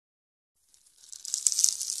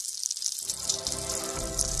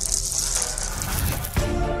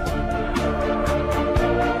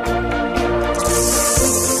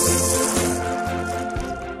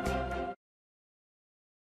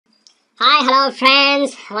Hello friends,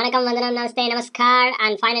 வணக்கம் வந்தனம் நமஸ்தே நமஸ்கார்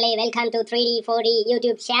and finally welcome to 3D 4D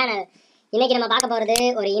YouTube channel. இன்னைக்கு நம்ம பார்க்க போறது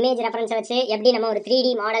ஒரு இமேஜ் ரெஃபரன்ஸ் வச்சு எப்படி நம்ம ஒரு 3D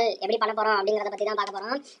மாடல் எப்படி பண்ண போறோம் அப்படிங்கறத பத்தி தான் பார்க்க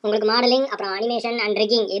போறோம். உங்களுக்கு மாடலிங் அப்புறம் அனிமேஷன் அண்ட்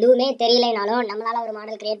ரிக்கிங் எதுவுமே தெரியலனாலும் நம்மளால ஒரு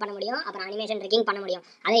மாடல் கிரியேட் பண்ண முடியும். அப்புறம் அனிமேஷன் ரிக்கிங் பண்ண முடியும்.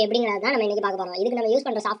 அதை எப்படிங்கறத தான் நம்ம இன்னைக்கு பார்க்க போறோம். இதுக்கு நம்ம யூஸ்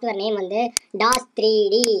பண்ற சாஃப்ட்வேர் நேம் வந்து Daz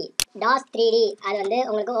 3D. Daz 3D அது வந்து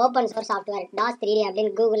உங்களுக்கு open source software. Daz 3D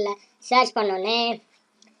அப்படின்னு கூகுள்ல search பண்ணோனே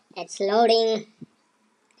it's loading.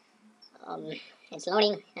 It's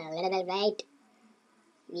loading. A little bit wait.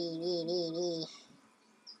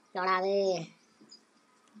 Load.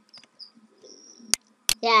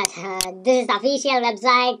 Yes, this is the official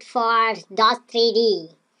website for Daz 3D.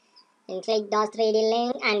 You can click Daz 3D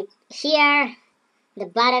link, and here the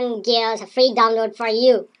button gives a free download for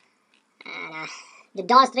you. And the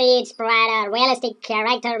Daz 3D it's provide a realistic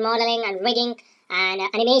character modeling and rigging and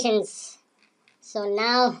animations. So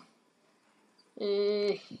now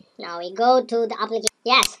we go to the application.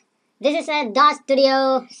 Yes, this is a Daz Studio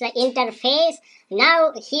interface. Now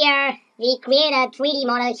here we create a 3D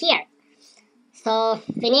model here. So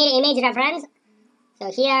we need image reference. So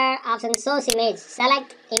here option source image. Select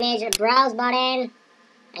image browse button.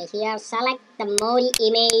 And here select the Modi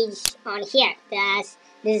image on here.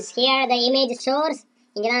 This is here the image source.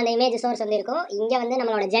 இங்க தான் அந்த image source வந்து இருக்கும். இங்க வந்து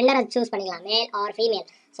நம்மளோட ஜெண்டரை choose பண்ணிக்கலாம், male or female.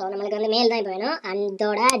 So நம்மளுக்கு வந்து மேல் தான் இப்போ வேணும்.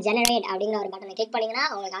 அதோட ஜெனரேட் அப்படிங்கிற ஒரு பட்டனை கிளிக் பண்ணிங்கன்னா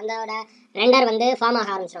உங்களுக்கு அதோட ரெண்டர் வந்து ஃபார்ம்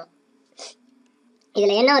ஆக ஆரம்பிச்சிடும்.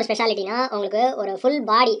 இதில் என்ன ஒரு ஸ்பெஷாலிட்டினா உங்களுக்கு ஒரு ஃபுல்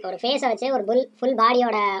பாடி, ஒரு ஃபேஸை வச்சு ஒரு ஃபுல்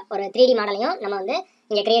பாடியோட ஒரு 3D மாடலையும் நம்ம வந்து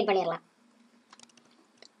இங்கே கிரியேட் பண்ணிடலாம்.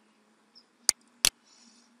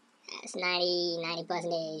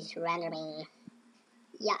 90% rendering.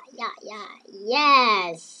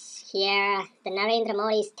 Yes. Here the Narendra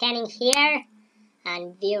Modi is standing here and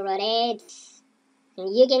view rotates. And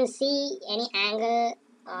you can see any angle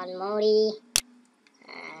on Modi.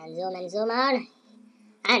 Zoom and zoom out.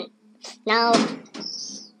 And now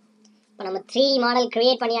இப்போ நம்ம 3D மாடல்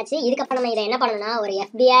கிரியேட் பண்ணியாச்சு. இதுக்கப்புறம் நம்ம இதை என்ன பண்ணணும்னா ஒரு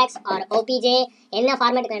FBX ஆர் OPJ என்ன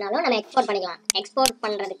ஃபார்மேட்டுக்கு வேணாலும் நம்ம எக்ஸ்போர்ட் பண்ணிக்கலாம். எக்ஸ்போர்ட்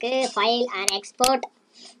பண்ணுறதுக்கு file and export.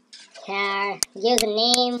 Here gives a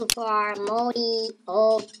name for Modi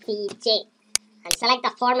OPJ and select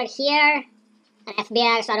the format here and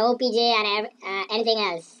FBX or OPJ and anything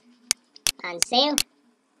else and save.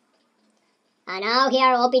 And now here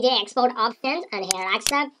OPJ export options and here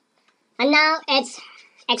accept, and now it's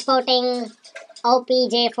exporting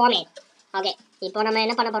OPJ format. Okay, இப்போ நம்ம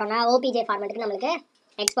என்ன பண்ண போறோம்னா OPJ ஃபார்மேட்டுக்கு நமக்கு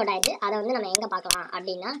export ஆயிடுச்சு. அதை வந்து நம்ம எங்கே பார்க்கலாம்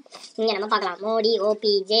அப்படின்னா இங்கே நம்ம பார்க்கலாம். மோடி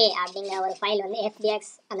OPJ அப்படிங்கிற ஒரு ஃபைல் வந்து FBX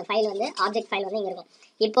அந்த ஃபைல் வந்து ஆப்ஜெக்ட் ஃபைல் வந்து இங்கே இருக்கும்.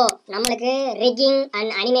 இப்போ நம்மளுக்கு ரிக்கிங்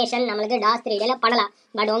அண்ட் அனிமேஷன் நம்மளுக்கு Daz 3Dல பண்ணலாம்.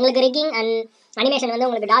 பட் உங்களுக்கு ரிக்கிங் அண்ட் அனிமேஷன் வந்து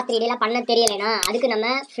உங்களுக்கு Daz 3Dல பண்ண தெரியலைன்னா அதுக்கு நம்ம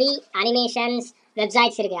ஃப்ரீ அனிமேஷன்ஸ்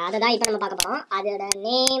வெப்சைட்ஸ் இருக்குது. அதை தான் இப்போ நம்ம பார்க்க போகிறோம். அதோட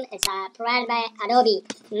name it's provide by Adobe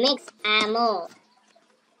Mixamo.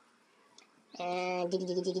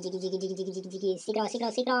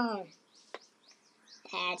 சீக்கிரம்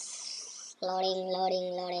It's loading.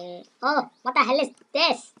 Oh, what the hell is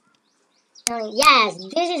this? Yes,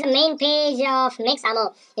 this is the main page of Mixamo.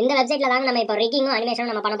 இந்த வெப்சைட்ல தாங்க நம்ம இப்போ ரிக்கிங்கும்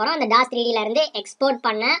அனிமேஷனும் நம்ம பண்ண போறோம். அந்த Daz 3Dல இருந்து எக்ஸ்போர்ட்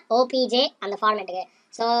பண்ண OPJ அந்த ஃபார்மேட்டுக்கு.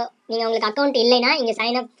 ஸோ நீங்கள் உங்களுக்கு அக்கௌண்ட் இல்லைன்னா இங்கே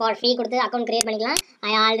சைன் அப் ஃபார் ஃப்ரீ கொடுத்து அக்கௌண்ட் கிரியேட் பண்ணிக்கலாம்.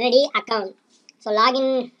 I already account. So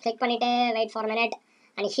login click பண்ணிட்டு wait for minute.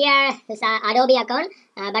 And here is a Adobe account,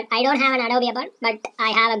 but I don't have an Adobe account, but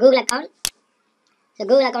I have a Google account. So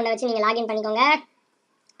Google account வச்சு நீங்கள் login பண்ணிக்கோங்க.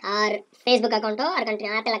 R Facebook அக்கௌண்ட்டோ R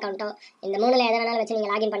apple அக்கௌண்ட்டோ இந்த மூணில் எதை வேணாலும் வச்சு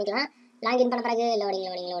நீங்கள் லாகின் பண்ணிக்கலாம். லாகின் பண்ண பிறகு loading.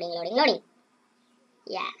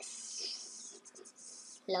 S,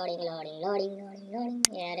 loading.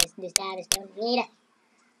 Here is this tab is don't need.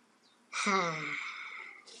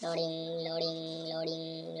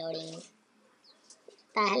 Loading.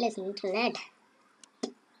 The hell is internet?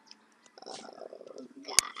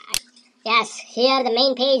 Yes, here the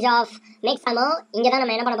main page of Mixamo. இங்கே தான்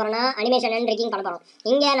நம்ம என்ன பண்ண போறோம்னா அனிமேஷன் அண்ட் ரிக்கிங் பண்ண போறோம்.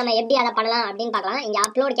 இங்கே நம்ம எப்படி அதை பண்ணலாம் அப்படின்னு பார்க்கலாம். இங்கே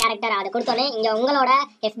அப்லோட் கேரக்டர் அதை கொடுத்தோன்னே இங்கே உங்களோட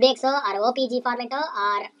FBXஓ R OPG ஃபார்மேட்டோ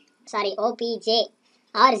OPJ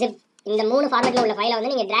R ZIP இந்த 3 ஃபார்மேட்டில் உள்ள ஃபைலை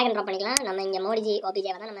வந்து நீங்கள் ட்ராக் அண்ட் ட்ராப் பண்ணிக்கலாம். நம்ம இங்கே மோடி OPJ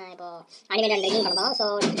தான் நம்ம இப்போ அனிமேட் அண்ட் ரிக்கிங் பண்ண போறோம். So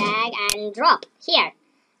track and drop here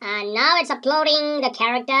and now it's uploading the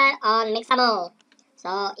character on Mixamo. So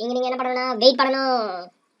இங்கே நீங்கள் என்ன பண்ணணும்னா வெயிட் பண்ணணும்.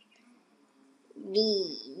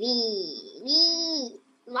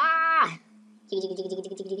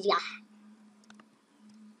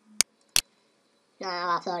 Now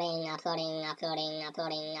uploading.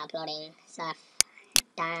 So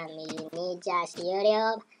time you need Daz Studio,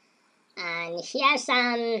 and here's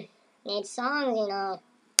some need songs,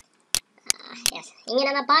 yes. இங்க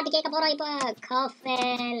நம்ம பாட்டு கேட்க போறோம் இப்போ.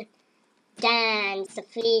 Coffin Dance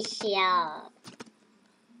Official.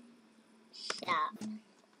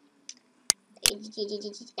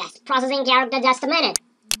 Yes, processing character, just a minute.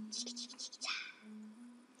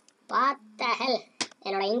 What the hell?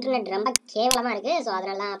 என்னோட இன்டர்நெட் ரொம்ப கேவலமா இருக்கு. ஸோ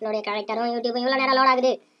அதனால அப்லோட் கேரக்டரும் யூடியூப் இவ்வளோ நேரம் லோட்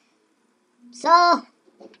ஆகுது. ஸோ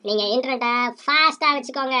நீங்கள் இன்டர்நெட்டை ஃபாஸ்ட்டாக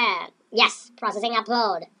வச்சுக்கோங்க. S, processing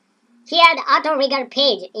upload. Here the auto rigger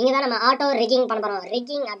page. இங்கே தான் நம்ம ஆட்டோ ரிக்கிங் பண்ண போகிறோம்.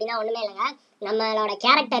 ரிக்கிங் அப்படின்னா ஒன்றுமே இல்லைங்க, நம்மளோட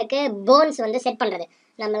கேரக்டருக்கு போன்ஸ் வந்து செட் பண்ணுறது.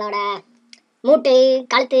 நம்மளோட மூட்டு,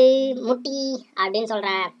 கழுத்து, முட்டி அப்படின்னு சொல்கிற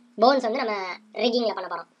போன்ஸ் வந்து நம்ம ரிக்கிங்கில் பண்ண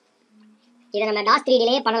போகிறோம். இதை நம்ம டாஸ்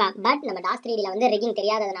 3Dலேயே பண்ணலாம். பட் நம்ம டாஸ் 3Dல வந்து ரிக்கிங்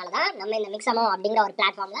தெரியாததுனால தான் நம்ம இந்த மிக்ஸமோ அப்படிங்கிற ஒரு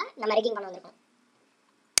பிளாட்ஃபார்மில் நம்ம ரிக்கிங் பண்ண வந்திருக்கோம்.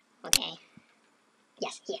 Okay,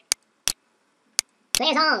 S, here play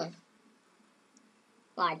song.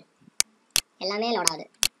 What, எல்லாமே லோட் ஆகுது.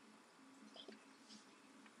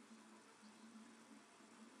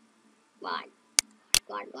 What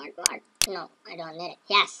what what what no, I don't need it.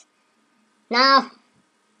 S, நான்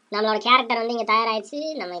நம்மளோட கேரக்டர் வந்து இங்கே தயாராகிடுச்சு.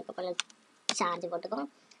 நம்ம இப்போ கொஞ்சம் charge போட்டுக்கோம்.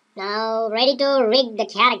 Now ready to rig the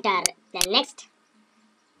character. Then next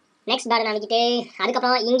button அமைக்கிட்டு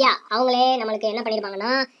அதுக்கப்புறம் இங்கே அவங்களே நம்மளுக்கு என்ன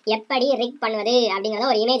பண்ணியிருப்பாங்கன்னா எப்படி ரிக் பண்ணுவது அப்படிங்கிறத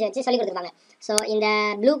ஒரு இமேஜ் வச்சு சொல்லி கொடுத்துருப்பாங்க. ஸோ இந்த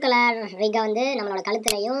ப்ளூ கலர் ரிக்கை வந்து நம்மளோட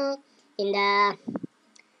கழுத்துலையும் இந்த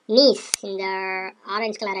நீஸ், இந்த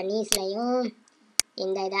ஆரஞ்சு கலர் நீஸ்லையும்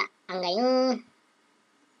இந்த இதை அங்கேயும்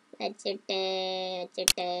வச்சுட்டு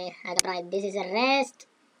அதுக்கப்புறம் திஸ் இஸ் அ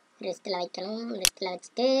ரெஸ்ட்டில் வைக்கணும். ரெஸ்ட்டில்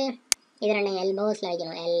வச்சுட்டு இது ரெண்டு எல்போஸில்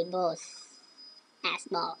வைக்கணும். Elbows, as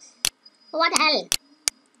pass. What the Hell?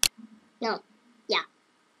 No, yeah,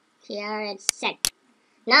 here it's set.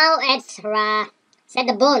 Now it's set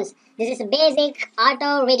the bones. This is basic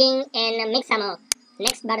auto ரிகிங் in மிக்ஸமோ.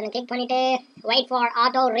 Next பட்டனை கிளிக் பண்ணிட்டு wait for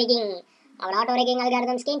auto ரிகிங். our auto rigging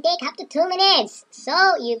algorithms can take up to 2 minutes. So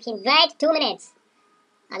you can wait 2 minutes.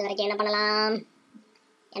 அது வரைக்கும் என்ன பண்ணலாம்?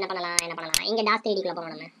 இங்கே toss 3Dக்குள்ள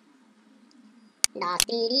போகணும். நம்ம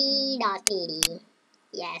Daz Studio.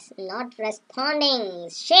 Yes, not responding.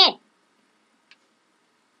 Shit.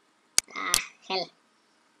 Hell.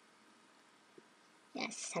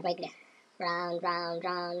 Yes, right. Round.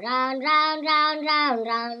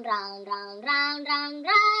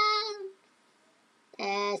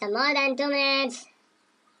 Some more than 2 minutes.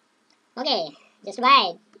 Okay, just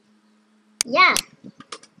wait. Yeah,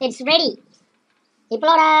 it's ready. இப்போ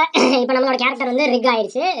நம்மளோட character வந்து ரிக்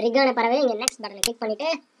ஆயிடுச்சு. ரிக் ஆன பிறகு இங்கே நெக்ஸ்ட் பட்டனை கிளிக் பண்ணிட்டு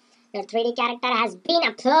your 3D character has been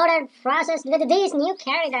uploaded, processed with this new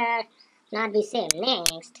character. Not be same.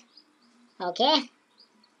 Next. Okay.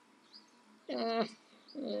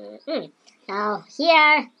 Now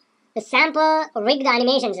here the sample rigged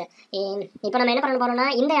animations. இப்போ நம்ம என்ன பண்ண போறோம்னா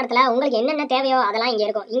இந்த இடத்துல உங்களுக்கு என்னென்ன தேவையோ அதெல்லாம் இங்கே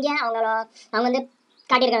இருக்கும். இங்கே அவங்க வந்து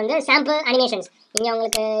காட்டியிருக்க வந்து சாம்பிள் அனிமேஷன்ஸ். இங்கே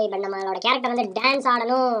உங்களுக்கு இப்போ நம்மளோட கேரக்டர் வந்து டான்ஸ்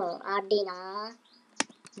ஆடணும் அப்படின்னா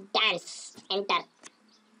டான்ஸ் என்டர்.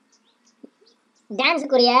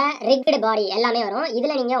 டான்ஸுக்குரிய ரிக்டு பாடி எல்லாமே வரும்.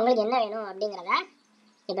 இதில் நீங்கள் உங்களுக்கு என்ன வேணும் அப்படிங்கிறத,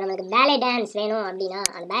 இப்போ நம்மளுக்கு பேலே டான்ஸ் வேணும் அப்படின்னா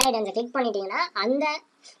அந்த பேலே டான்ஸை கிளிக் பண்ணிட்டீங்கன்னா அந்த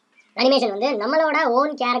அனிமேஷன் வந்து நம்மளோட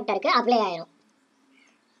ஓன் கேரக்டருக்கு அப்ளை ஆயிரும்.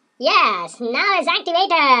 Yes, now it's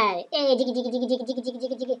activated. Hey,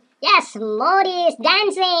 jiggy. Yes, Modi is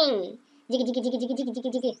dancing.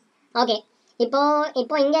 Jiggy. Okay,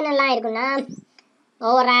 இப்போ இங்கே என்னெல்லாம் இருக்குன்னா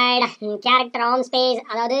ஓவர்ரைட், கேரக்டர் ஆன் ஸ்பேஸ்,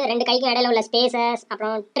 அதாவது ரெண்டு கைக்கும் இடையில உள்ள ஸ்பேசஸ்,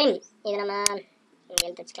 அப்புறம் ட்ரிம். இது நம்ம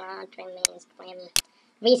எழுத்து வச்சுக்கலாம். Trim means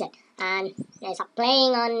reset and it's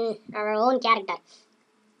applying on our own character.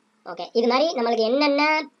 Okay, இது மாதிரி நம்மளுக்கு என்னென்ன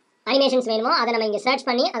அனிமேஷன்ஸ் வேணுமோ அதை நம்ம இங்கே சர்ச்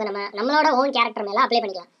பண்ணி அதை நம்மளோட ஓன் கேரக்டர் மேலே அப்ளை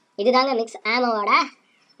பண்ணிக்கலாம். இதுதாங்க மிக்ஸாமோட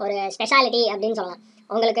ஒரு ஸ்பெஷாலிட்டி அப்படின்னு சொல்லலாம்.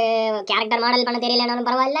 உங்களுக்கு கேரக்டர் மாடல் பண்ண தெரியலனாலும்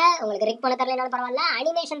பரவாயில்ல, உங்களுக்கு ரிக் பண்ண தெரியலனாலும் பரவாயில்ல,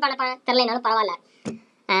 அனிமேஷன் பண்ண தெரியலனாலும் பரவாயில்ல.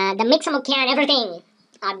 The Mixamo can everything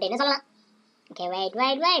அப்படின்னு சொல்லலாம். Okay, wait.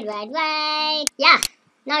 Yeah,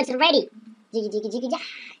 now it's ready. Jiggy.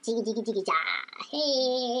 Hey.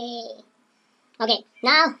 Okay,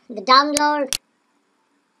 now the download.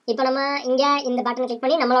 இப்போ நம்ம இங்கே இந்த பட்டன் கிளிக்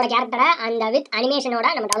பண்ணி நம்மளோட கேரக்டரை அந்த வித் அனிமேஷனோட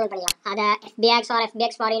நம்ம டவுன்லோட் பண்ணிக்கலாம். அதை FBX or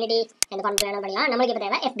FBX for Unity எந்த ஃபார்மெட்டில் வேணும் பண்ணிக்கலாம். நம்மளுக்கு இப்போ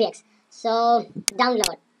தேவை FBX. So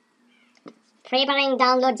download. Preparing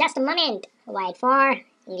download, just a moment. Wait for.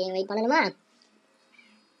 இங்கே வெயிட் பண்ணணுமா?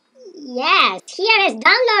 Yes, here is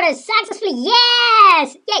downloaded successfully. Yes,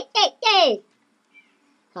 yay.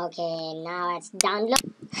 Okay, now it's download.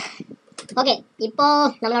 Okay, இப்போ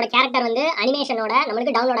நம்மளோட கேரக்டர் வந்து அனிமேஷனோட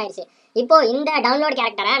நம்மளுக்கு டவுன்லோட் ஆயிடுச்சு. இப்போ இந்த டவுன்லோட்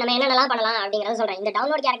கேரக்டரை நம்ம என்னென்னலாம் பண்ணலாம் அப்படிங்கிறத சொல்கிறேன். இந்த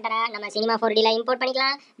டவுன்லோட் கேரக்டரை நம்ம சினிமா 4Dல இம்போர்ட்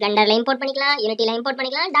பண்ணிக்கலாம், பிளண்டரில் இம்போர்ட் பண்ணிக்கலாம், யூனிட்டியில் இம்போர்ட்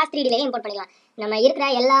பண்ணிக்கலாம், டாஸ் 3Dலையும் இம்போர்ட் பண்ணிக்கலாம். நம்ம இருக்கிற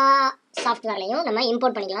எல்லா சாஃப்ட்வேர்லையும் நம்ம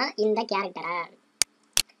இம்போர்ட் பண்ணிக்கலாம் இந்த கேரக்டரை.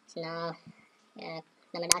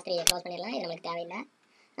 நம்ம டாஸ் 3D க்ளோஸ் பண்ணிடலாம், இது நம்மளுக்கு தேவையில்லை.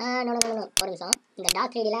 நோ ஒரு நிமிஷம். இந்த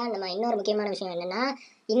டாஸ் 3Dல நம்ம இன்னொரு முக்கியமான விஷயம் என்னன்னா,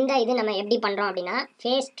 இது நம்ம எப்படி பண்ணுறோம் அப்படின்னா,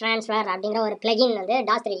 ஃபேஸ் ட்ரான்ஸ்ஃபர் அப்படிங்கிற ஒரு பிளகின் வந்து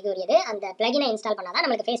டாஸ் 3Dக்கு உரியது. அந்த பிளகினை இன்ஸ்டால் பண்ணால் தான்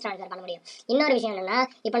நம்மளுக்கு ஃபேஸ் ட்ரான்ஸ்ஃபர் பண்ண முடியும். இன்னொரு விஷயம் என்னன்னா,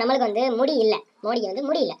 இப்போ நம்மளுக்கு வந்து முடி இல்லை, மோடிக்கு வந்து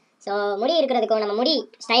முடி இல்லை. ஸோ முடி இருக்கிறதுக்கும் நம்ம முடி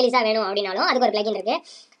ஸ்டைலிஷாக வேணும் அப்படின்னாலும் அதுக்கு ஒரு பிளகின் இருக்குது.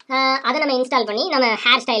 அதை நம்ம இன்ஸ்டால் பண்ணி நம்ம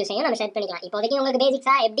ஹேர் ஸ்டைல்ஸையும் நம்ம செட் பண்ணிக்கலாம். இப்போதைக்கு உங்களுக்கு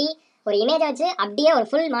பேசிக்ஸாக எப்படி ஒரு இமேஜை வச்சு அப்படியே ஒரு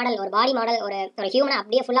ஃபுல் மாடல், ஒரு பாடி மாடல், ஒரு ஹியூமனை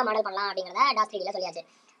அப்படியே ஃபுல்லாக மாடல் பண்ணலாம் அப்படிங்கிறத டாஸ் 3Dல சொல்லியாச்சு.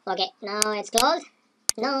 ஓகே, நான் இட்ஸ் க்ளோஸ்.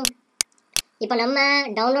 இப்போ நம்ம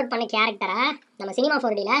டவுன்லோட் பண்ண கேரக்டரை நம்ம சினிமா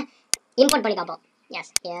 4Dல இம்போர்ட் பண்ணி பார்ப்போம்.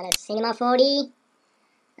 S, here is cinema 4D.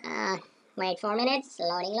 Wait 4 minutes.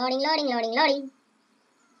 Loading loading.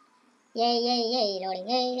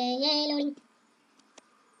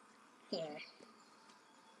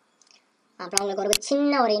 அப்புறம் உங்களுக்கு ஒரு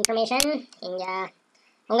சின்ன ஒரு இன்ஃபர்மேஷன், இங்கே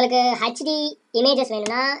உங்களுக்கு ஹெச்டி இமேஜஸ்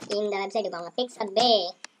வேணும்னா இந்த வெப்சைட்டுக்கு போங்க.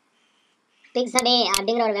 பிக்ஸபே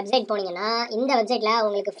அப்படிங்கிற ஒரு வெப்சைட் போனீங்கன்னா இந்த வெப்சைட்டில்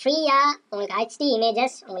உங்களுக்கு ஃப்ரீயாக உங்களுக்கு ஹெச்டி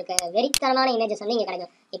இமேஜஸ், உங்களுக்கு வெறித்தனமான இமேஜஸ் வந்து இங்கே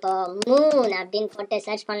கிடைக்கும். இப்போ மூன் அப்படின்னு போட்டு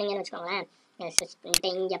சர்ச் பண்ணீங்கன்னு வச்சுக்கோங்களேன். சர்ச் பண்ணிட்டு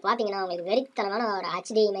இங்கே பார்த்தீங்கன்னா உங்களுக்கு வெறித்தனமான ஒரு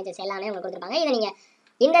ஹெச்டி இமேஜஸ் எல்லாமே உங்களுக்கு கொடுத்துருப்பாங்க. இதை நீங்கள்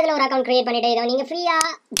இந்த இதில் ஒரு அக்கௌண்ட் க்ரியேட் பண்ணிவிட்டு இதை நீங்கள் ஃப்ரீயாக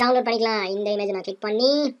டவுன்லோட் பண்ணிக்கலாம். இந்த இமேஜை நான் கிளிக்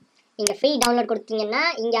பண்ணி இங்கே ஃப்ரீ டவுன்லோட் கொடுத்தீங்கன்னா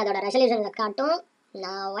இங்கே அதோட ரெசல்யூஷன் காட்டும்.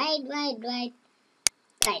 நான்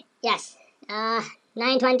ரைட் எஸ்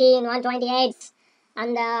 920 128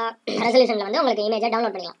 அந்த ரெசல்யூஷனில் வந்து உங்களுக்கு இமேஜை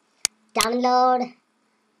டவுன்லோட் பண்ணிக்கலாம். Download.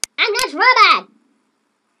 I'm not robot.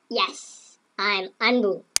 Yes, I'm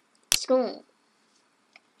Anbu.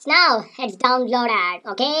 Now it's downloaded.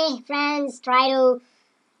 Okay friends, try to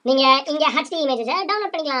நீங்கள் இங்கே HD இமேஜஸை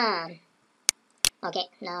டவுன்லோட் பண்ணிக்கலாம். ஓகே,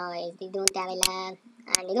 நான் இதுவும் தேவையில்லை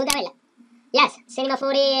அண்ட் இதுவும் தேவையில்லை. S, cinema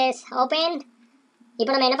 4D is open.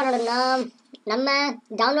 இப்போ நம்ம என்ன பண்ணணும்னா, நம்ம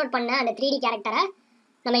டவுன்லோட் பண்ண அந்த 3D கேரக்டரை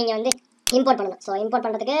நம்ம இங்கே வந்து import பண்ணணும். ஸோ import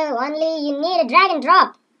பண்ணுறதுக்கு only you need a drag and drop.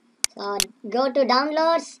 So go to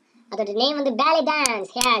downloads. அதோட நேம் வந்து ballet dance.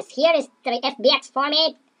 Yes, here is the FBX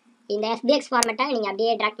format. இந்த FBX ஃபார்மேட்டை நீங்கள்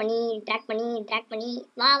அப்படியே ட்ராக் பண்ணி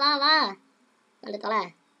வா வந்து தொலை.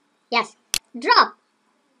 S, drop.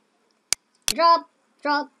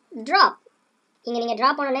 இங்கே நீங்கள்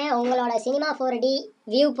ட்ராப் பண்ணோன்னே உங்களோட சினிமா 4D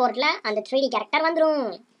வியூ போர்ட்டில் அந்த 3D கேரக்டர் வந்துடும்.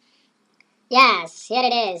 S, here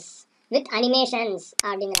it is with animations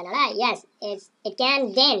அப்படிங்கிறதுனால S it can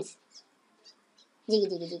dance.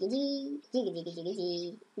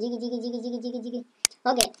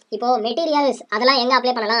 Okay, இப்போ மெட்டீரியல்ஸ் அதெல்லாம் எங்கே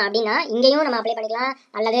அப்ளை பண்ணலாம் அப்படின்னா இங்கேயும் நம்ம அப்ளை பண்ணிக்கலாம்,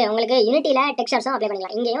 அல்லது உங்களுக்கு யூனிட்டியில் டெக்ஸ்சர்ஸும் அப்ளை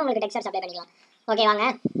பண்ணிக்கலாம். இங்கேயும் உங்களுக்கு டெக்ஸ்சர்ஸ் அப்ளை பண்ணிக்கலாம். ஓகே வாங்க,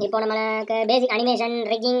 இப்போ நம்மளுக்கு பேசிக் அனிமேஷன்,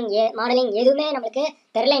 ரிக்கிங், மாடலிங் எதுவுமே நம்மளுக்கு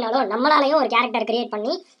தெரியலைனாலும் நம்மளாலையும் ஒரு கேரக்டர் கிரியேட்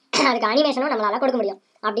பண்ணி அதுக்கு அனிமேஷனும் நம்மளால் கொடுக்க முடியும்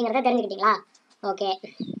அப்படிங்கிறத தெரிஞ்சுக்கிட்டீங்களா? Okay,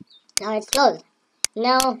 now it's closed.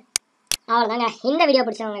 now அவ்வளோதாங்க. இந்த வீடியோ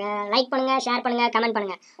பிடிச்சவங்க லைக் பண்ணுங்கள், ஷேர் பண்ணுங்கள், கமெண்ட்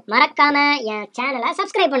பண்ணுங்கள். மறக்காமல் என் சேனலை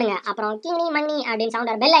சப்ஸ்கிரைப் பண்ணுங்கள். அப்புறம் கிங்னி மங்கி அப்படின்னு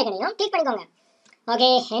சவுண்டர் பெல் ஐக்கனையும் கிளிக் பண்ணிக்கோங்க. ஓகே,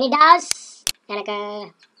 எனி டாஸ் எனக்கு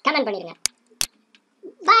கமெண்ட் பண்ணிடுங்க.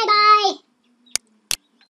 பாய்.